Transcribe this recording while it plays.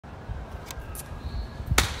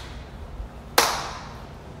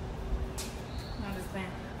playing.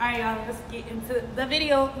 Alright, y'all, let's get into the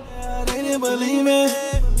video. Yeah, they didn't believe me.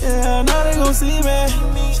 Yeah, now they gon' see me.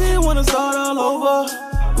 She wanna start all over.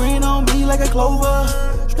 Green on me like a clover.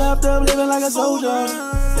 Strapped up, living like a soldier.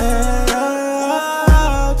 Yeah,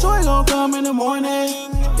 Troy gon' come in the morning.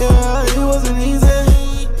 Yeah, it wasn't easy.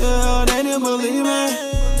 Yeah, they didn't believe me.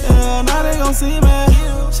 Yeah, now they gon' see me.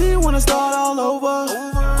 She wanna start all over.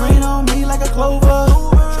 Green on me like a clover.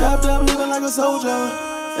 Strapped up, living like a soldier.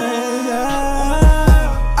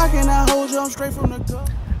 Yeah, I cannot hold you, I'm straight from the top.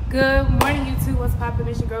 Good morning, YouTube. What's poppin'?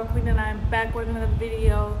 It's your girl Queen, and I'm back with another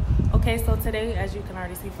video. Okay, so today, as you can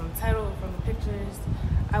already see from the title and from the pictures,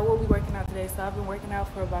 I will be working out today. So I've been working out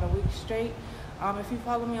for about a week straight. If you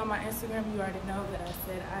follow me on my Instagram, you already know that I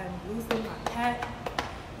said I'm losing my pack.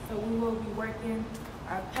 So we will be working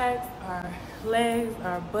our pecs, our legs,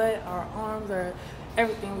 our butt, our arms, our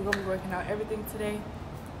everything. We're gonna be working out everything today.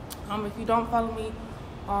 If you don't follow me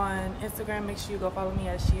on Instagram, make sure you go follow me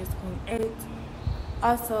at SheIsQueen8.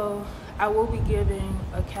 Also, I will be giving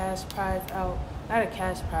a cash prize out, not a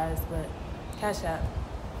cash prize, but cash app.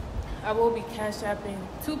 I will be cash apping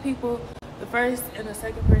 2 people, the first and the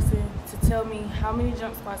second person, to tell me how many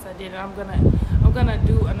jump squats I did. And I'm gonna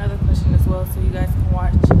do another question as well, so you guys can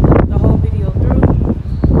watch the whole video through.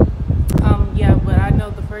 Yeah, but I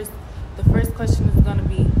know the first question is gonna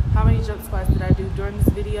be how many jump squats did I do during this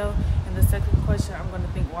video, and the second question I'm gonna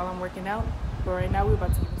think while I'm working out. But right now we're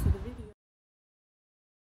about to get into the video.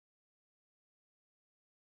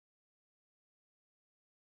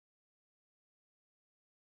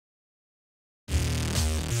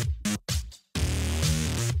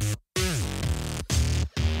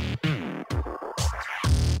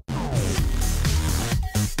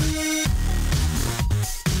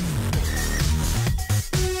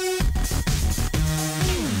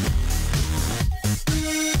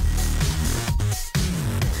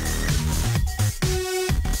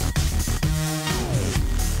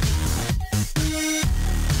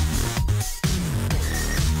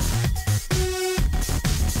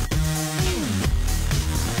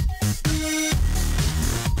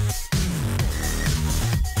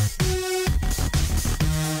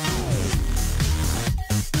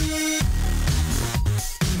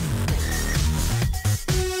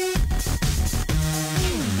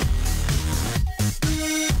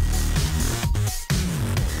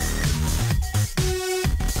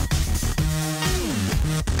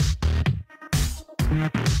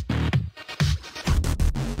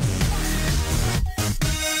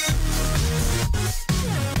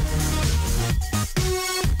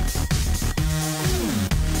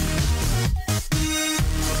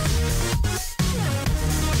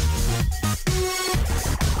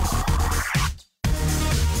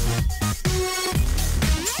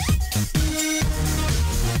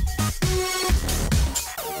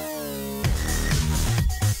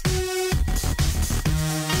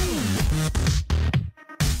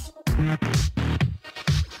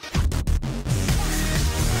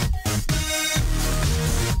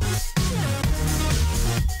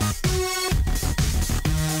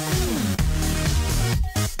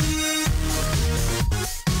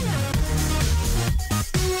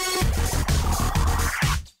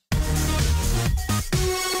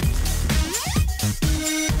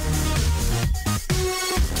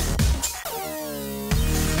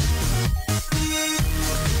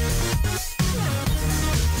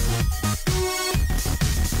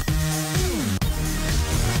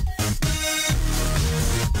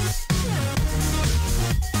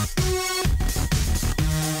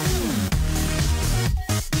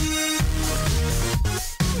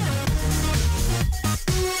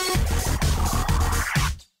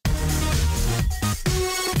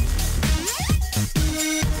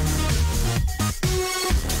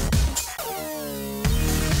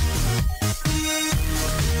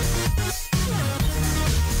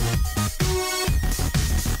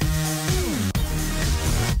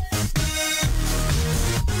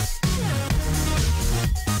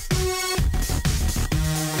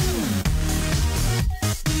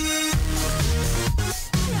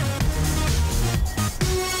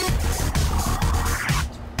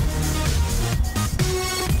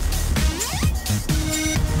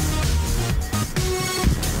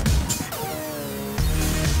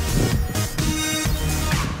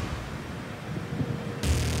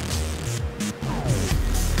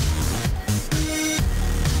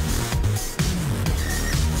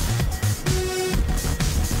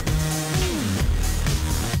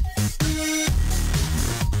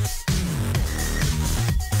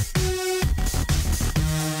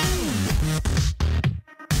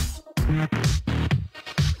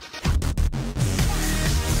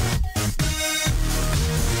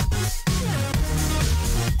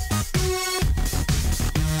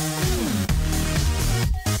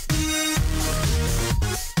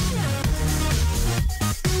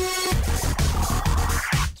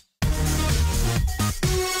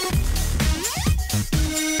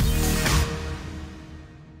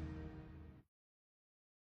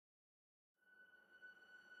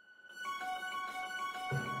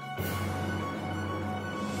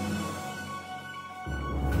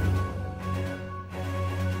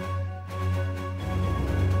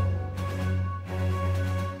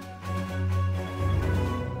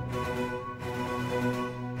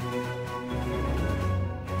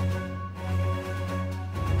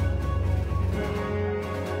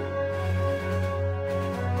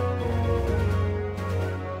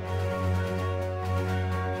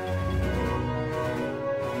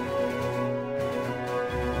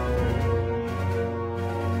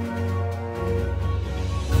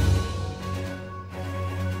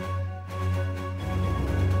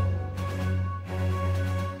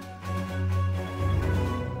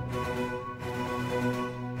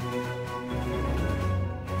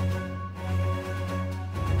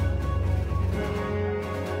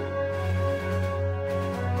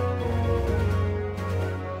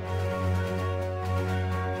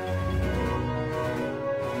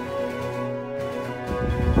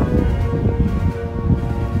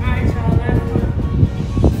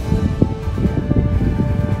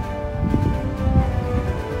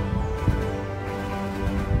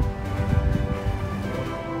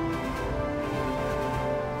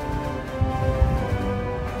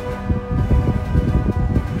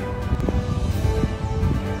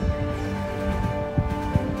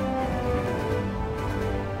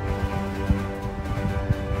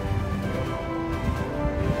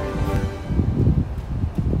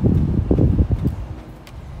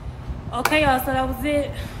 Okay, y'all, so that was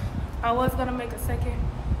it. I was gonna make a second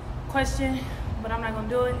question, but I'm not gonna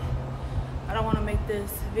do it. I don't want to make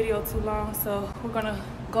this video too long, so we're gonna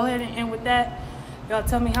go ahead and end with that. Y'all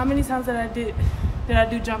tell me how many times did I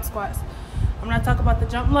do jump squats. I'm not talking about the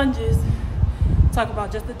jump lunges. I'm talking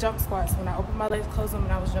about just the jump squats. When I opened my legs, closed them,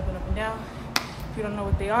 and I was jumping up and down. If you don't know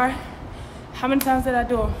what they are, how many times did I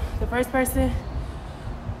do them? The first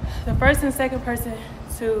and second person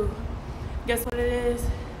to guess what it is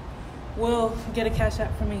will get a cash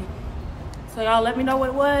app from me. So y'all let me know what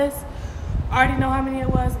it was. I already know how many it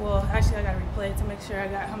was. Well, actually I gotta replay it to make sure I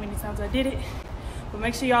got how many times I did it. But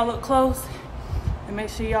make sure y'all look close and make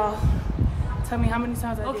sure y'all tell me how many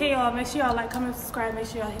times I did it. Okay, y'all, make sure y'all like, comment, subscribe. Make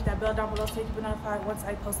sure y'all hit that bell down below so you can be notified once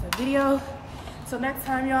I post a video. So next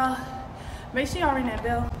time, y'all, make sure y'all ring that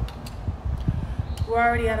bell. We're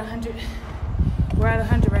already at 100. We're at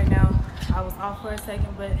 100 right now. I was off for a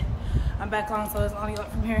second, but I'm back on, so it's only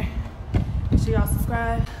up from here. Make sure y'all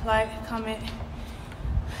subscribe, like, comment.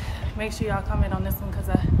 Make sure y'all comment on this one because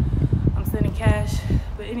I'm sending cash.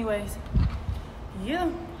 But anyways,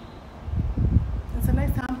 yeah. Until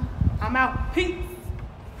next time, I'm out. Peace.